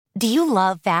Do you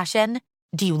love fashion?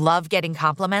 Do you love getting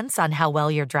compliments on how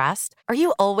well you're dressed? Are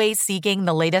you always seeking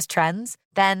the latest trends?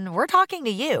 Then we're talking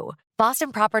to you.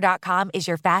 BostonProper.com is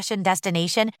your fashion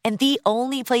destination and the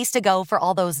only place to go for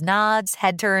all those nods,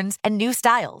 head turns, and new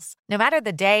styles. No matter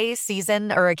the day,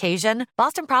 season, or occasion,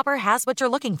 Boston Proper has what you're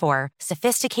looking for.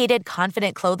 Sophisticated,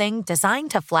 confident clothing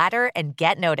designed to flatter and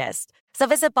get noticed. So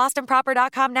visit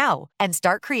BostonProper.com now and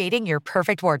start creating your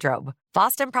perfect wardrobe.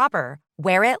 Boston Proper.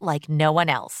 Wear it like no one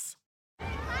else.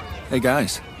 Hey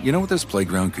guys, you know what this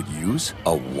playground could use?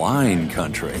 A wine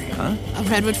country, huh? A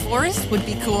redwood forest would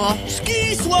be cool.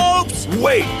 Ski slopes!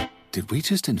 Wait! Did we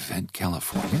just invent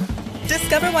California?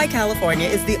 Discover why California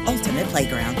is the ultimate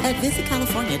playground at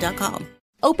visitcalifornia.com.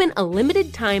 Open a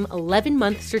limited-time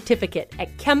 11-month certificate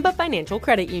at Kemba Financial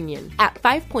Credit Union. At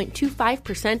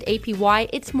 5.25% APY,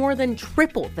 it's more than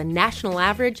triple the national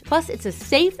average, plus it's a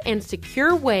safe and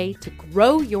secure way to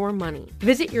grow your money.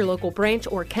 Visit your local branch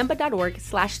or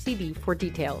kemba.org/cb for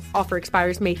details. Offer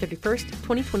expires May 31st,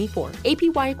 2024.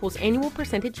 APY equals annual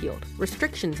percentage yield.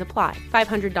 Restrictions apply.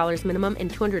 $500 minimum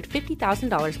and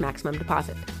 $250,000 maximum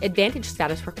deposit. Advantage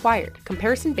status required.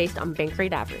 Comparison based on bank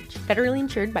rate average. Federally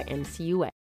insured by NCUA.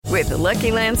 With the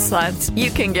Lucky Land Slots, you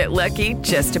can get lucky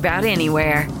just about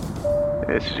anywhere.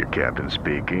 This is your captain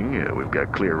speaking. We've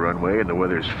got clear runway and the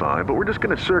weather's fine, but we're just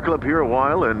going to circle up here a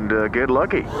while and get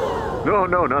lucky.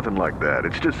 No, nothing like that.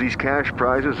 It's just these cash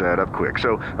prizes add up quick.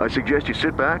 So I suggest you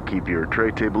sit back, keep your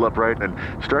tray table upright, and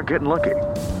start getting lucky.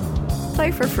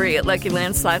 Play for free at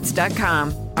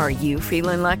LuckyLandSlots.com. Are you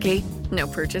feeling lucky? No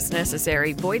purchase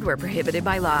necessary. Void where prohibited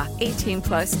by law.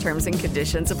 18+ terms and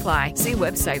conditions apply. See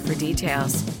website for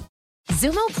details.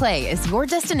 Xumo Play is your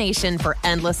destination for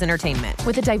endless entertainment.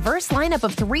 With a diverse lineup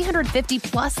of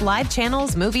 350+ live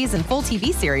channels, movies, and full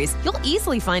TV series, you'll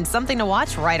easily find something to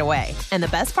watch right away. And the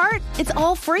best part? It's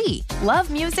all free. Love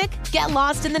music? Get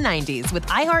lost in the 90s with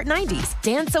iHeart 90s,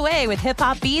 dance away with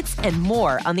hip-hop beats, and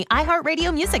more on the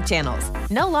iHeartRadio music channels.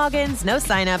 No logins, no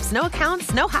signups, no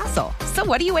accounts, no hassle. So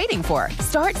what are you waiting for?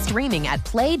 Start streaming at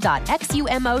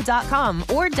play.xumo.com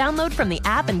or download from the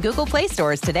app and Google Play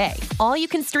stores today. All you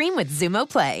can stream with Xumo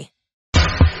Play.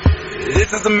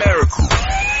 This is a miracle.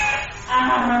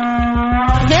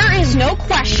 There is no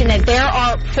question that there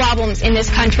are problems in this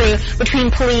country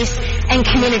between police and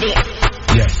community.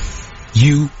 Yes,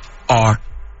 you are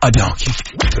a donkey.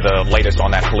 The latest on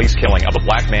that police killing of a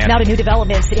black man. Now to new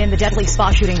developments in the deadly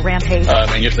spa shooting rampage.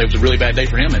 And yesterday was a really bad day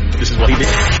for him, and this is what he did.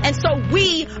 And so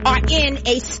we are in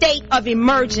a state of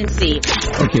emergency.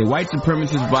 Okay, white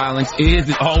supremacist violence is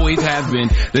and always has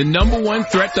been the number one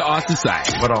threat to our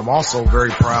society. But I'm also very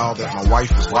proud that my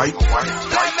wife is white.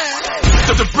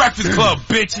 To the Breakfast Club,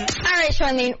 bitches. All right,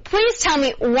 Charlene, please tell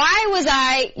me, why was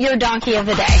I your donkey of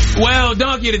the day? Well,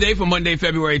 donkey of the day for Monday,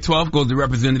 February 12th goes to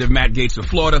Representative Matt Gaetz of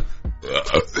Florida.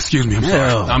 Excuse me, I'm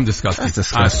sorry. I'm disgusted.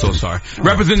 I'm so sorry.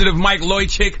 Representative Mike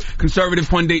Loychick, conservative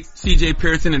pundit CJ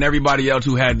Pearson, and everybody else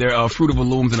who had their Fruit of the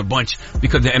Looms in a bunch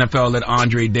because the NFL let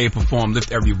Andre Day perform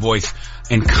Lift Every Voice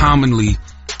and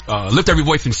Lift Every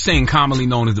Voice and Sing, commonly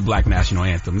known as the Black National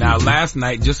Anthem. Now, last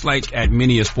night, just like at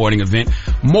many a sporting event,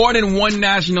 more than one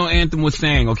national anthem was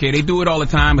sang, okay? They do it all the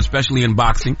time, especially in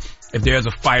boxing. If there's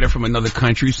a fighter from another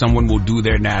country, someone will do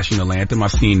their national anthem.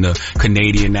 I've seen the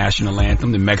Canadian national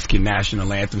anthem, the Mexican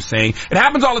national anthem saying. It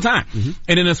happens all the time. Mm-hmm.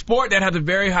 And in a sport that has a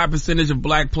very high percentage of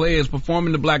black players,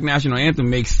 performing the Black National Anthem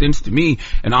makes sense to me.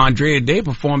 And Andrea Day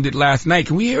performed it last night.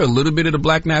 Can we hear a little bit of the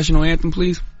Black National Anthem,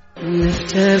 please?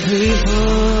 Lift every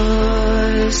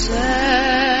voice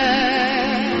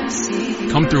and sing.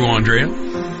 Come through, Andrea.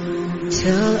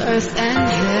 Till earth and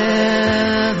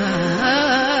heaven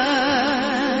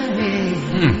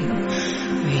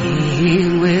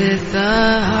ring with the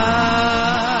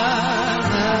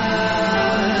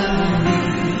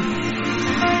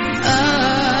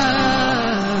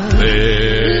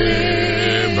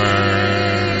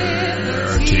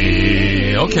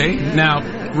liberty. Okay, now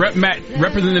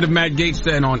Representative Matt Gaetz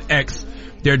said on X,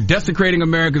 they're desecrating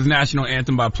America's national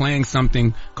anthem by playing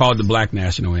something called the Black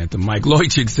National Anthem. Mike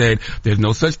Loychick said, there's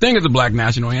no such thing as a Black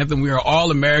National Anthem. We are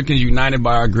all Americans united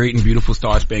by our great and beautiful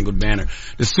Star-Spangled Banner.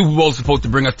 The Super Bowl is supposed to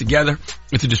bring us together.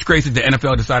 It's a disgrace that the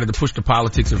NFL decided to push the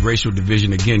politics of racial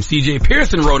division again. CJ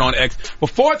Pearson wrote on X,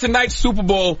 before tonight's Super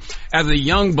Bowl, as a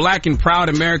young black and proud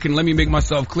American, let me make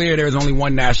myself clear, there is only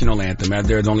one national anthem, as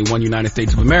there is only one United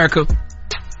States of America.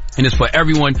 And it's for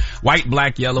everyone, white,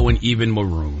 black, yellow, and even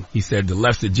maroon. He said the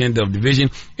left's agenda of division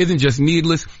isn't just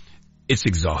needless, it's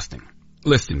exhausting.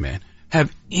 Listen, man,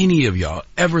 have any of y'all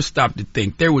ever stopped to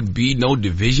think there would be no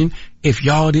division if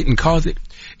y'all didn't cause it?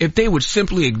 if they would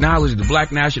simply acknowledge the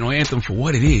Black National Anthem for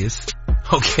what it is,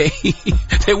 okay,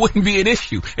 there wouldn't be an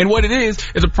issue. And what it is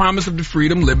a promise of the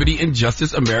freedom, liberty, and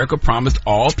justice America promised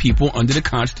all people under the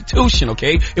Constitution,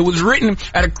 okay? It was written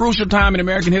at a crucial time in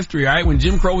American history, all right, when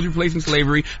Jim Crow was replacing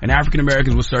slavery and African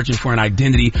Americans were searching for an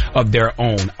identity of their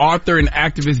own. Author and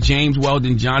activist James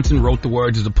Weldon Johnson wrote the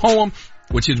words as a poem,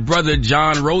 which his brother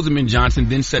John Rosamond Johnson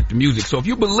then set the music. So if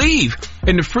you believe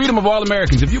in the freedom of all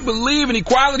Americans, if you believe in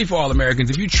equality for all Americans,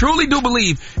 if you truly do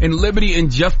believe in liberty and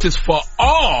justice for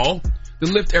all,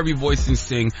 then lift every voice and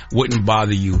sing wouldn't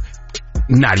bother you,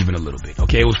 not even a little bit,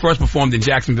 okay? It was first performed in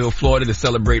Jacksonville, Florida to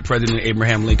celebrate President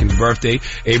Abraham Lincoln's birthday.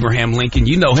 Abraham Lincoln,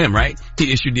 you know him, right?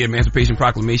 He issued the Emancipation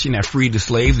Proclamation that freed the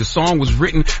slaves. The song was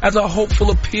written as a hopeful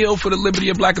appeal for the liberty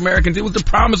of Black Americans. It was the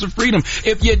promise of freedom.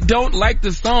 If you don't like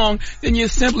the song, then you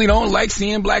simply don't like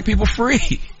seeing Black people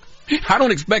free. I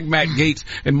don't expect Matt Gaetz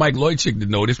and Mike Loychick to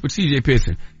know this, but CJ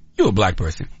Pearson, you're a Black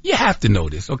person. You have to know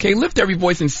this, okay? Lift every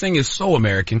voice and sing is so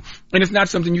American, and it's not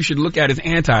something you should look at as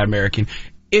anti-American.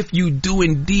 If you do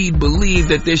indeed believe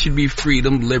that there should be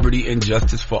freedom, liberty, and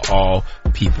justice for all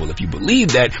people. If you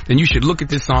believe that, then you should look at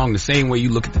this song the same way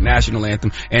you look at the National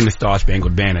Anthem and the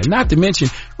Star-Spangled Banner. Not to mention,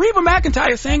 Reba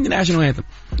McEntire sang the National Anthem.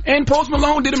 And Post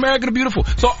Malone did America the Beautiful.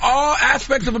 So all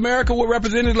aspects of America were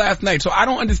represented last night. So I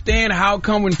don't understand how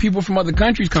come when people from other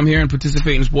countries come here and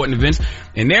participate in sporting events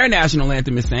and their National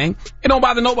Anthem is sang, it don't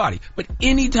bother nobody. But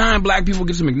anytime Black people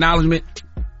get some acknowledgement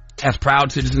as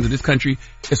proud citizens of this country,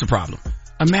 it's a problem.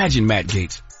 Imagine Matt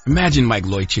Gaetz. Imagine Mike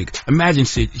Loychick. Imagine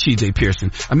CJ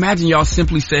Pearson. Imagine y'all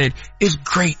simply said, it's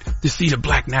great to see the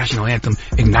Black National Anthem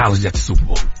acknowledged at the Super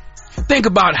Bowl. Think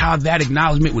about how that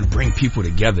acknowledgement would bring people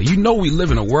together. You know we live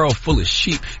in a world full of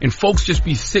sheep, and folks just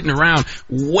be sitting around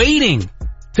waiting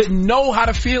to know how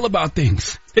to feel about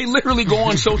things. They literally go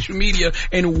on social media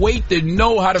and wait to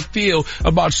know how to feel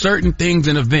about certain things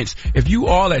and events. If you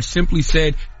all had simply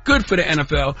said, good for the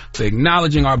NFL for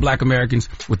acknowledging our Black Americans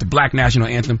with the Black National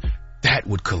Anthem, that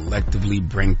would collectively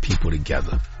bring people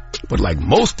together. But like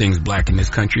most things Black in this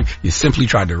country, you simply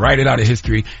tried to write it out of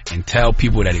history and tell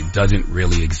people that it doesn't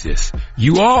really exist.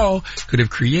 You all could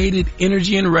have created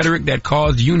energy and rhetoric that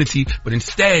caused unity, but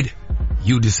instead,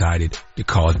 you decided to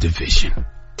cause division.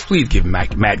 Please give Matt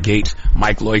Gaetz,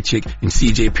 Mike Loychick, and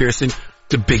CJ Pearson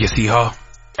the biggest hee-haw.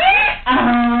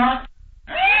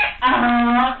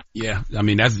 Yeah, I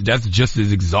mean, that's just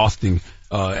as exhausting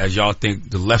as y'all think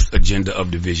the left's agenda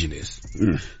of division is,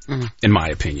 in my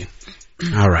opinion.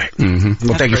 All right. Mm-hmm.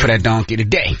 Well, thank you for that Donkey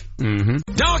Today.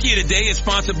 Mm-hmm. Donkey Today is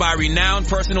sponsored by renowned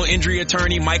personal injury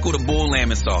attorney Michael the Bull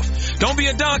Lamonsoff. Don't be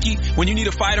a donkey when you need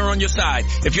a fighter on your side.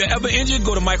 If you're ever injured,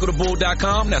 go to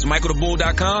michaelthebull.com. That's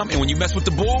michaelthebull.com. And when you mess with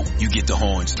the bull, you get the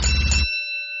horns.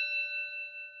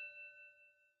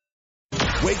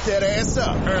 Wake that ass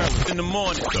up. Early in the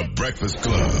morning. The Breakfast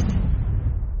Club.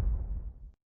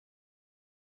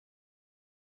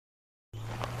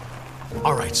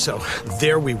 All right, so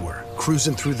there we were,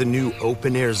 cruising through the new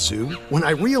open-air zoo, when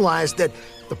I realized that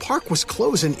the park was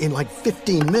closing in like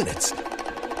 15 minutes.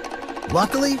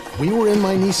 Luckily, we were in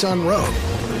my Nissan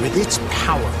Rogue. With its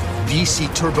powerful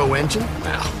VC turbo engine,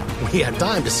 well, we had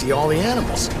time to see all the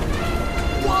animals.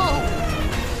 Whoa!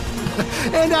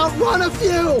 And outrun a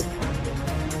few!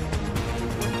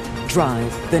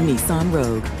 Drive the Nissan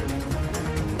Rogue.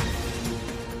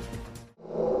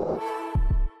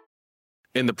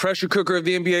 In the pressure cooker of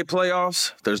the NBA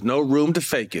playoffs, there's no room to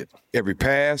fake it. Every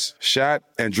pass, shot,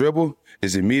 and dribble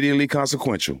is immediately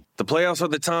consequential. The playoffs are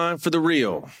the time for the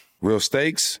real. Real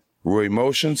stakes, real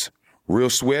emotions, real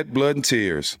sweat, blood, and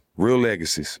tears, real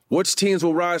legacies. Which teams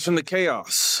will rise from the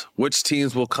chaos? Which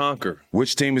teams will conquer?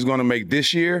 Which team is going to make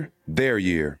this year their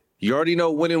year? You already know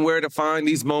when and where to find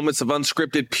these moments of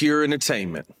unscripted, pure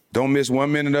entertainment. Don't miss 1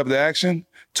 minute of the action.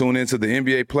 Tune into the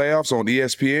NBA playoffs on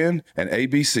ESPN and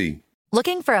ABC.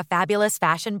 Looking for a fabulous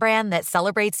fashion brand that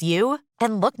celebrates you?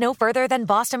 Then look no further than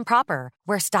Boston Proper,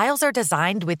 where styles are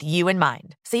designed with you in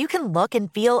mind, so you can look and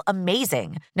feel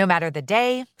amazing, no matter the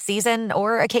day, season,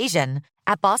 or occasion.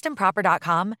 At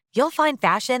BostonProper.com, you'll find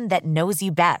fashion that knows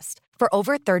you best. For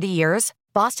over 30 years,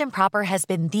 Boston Proper has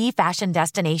been the fashion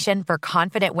destination for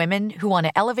confident women who want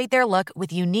to elevate their look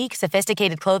with unique,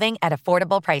 sophisticated clothing at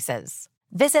affordable prices.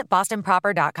 Visit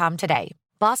BostonProper.com today.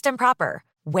 Boston Proper.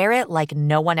 Wear it like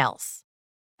no one else.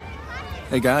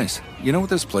 Hey guys, you know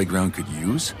what this playground could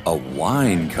use? A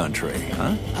wine country,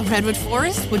 huh? A redwood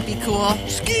forest would be cool.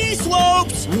 Ski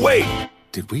slopes! Wait!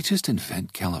 Did we just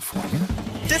invent California?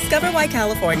 Discover why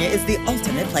California is the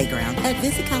ultimate playground at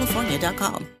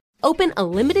visitcalifornia.com. Open a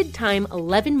limited-time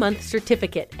 11-month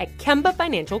certificate at Kemba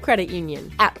Financial Credit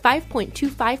Union. At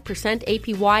 5.25%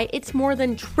 APY, it's more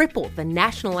than triple the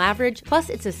national average, plus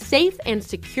it's a safe and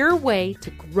secure way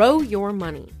to grow your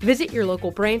money. Visit your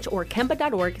local branch or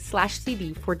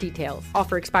kemba.org/cd for details.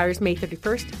 Offer expires May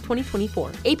 31st, 2024.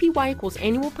 APY equals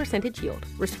annual percentage yield.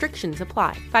 Restrictions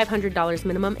apply. $500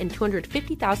 minimum and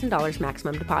 $250,000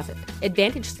 maximum deposit.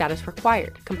 Advantage status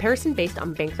required. Comparison based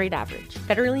on bank rate average.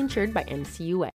 Federally insured by NCUA.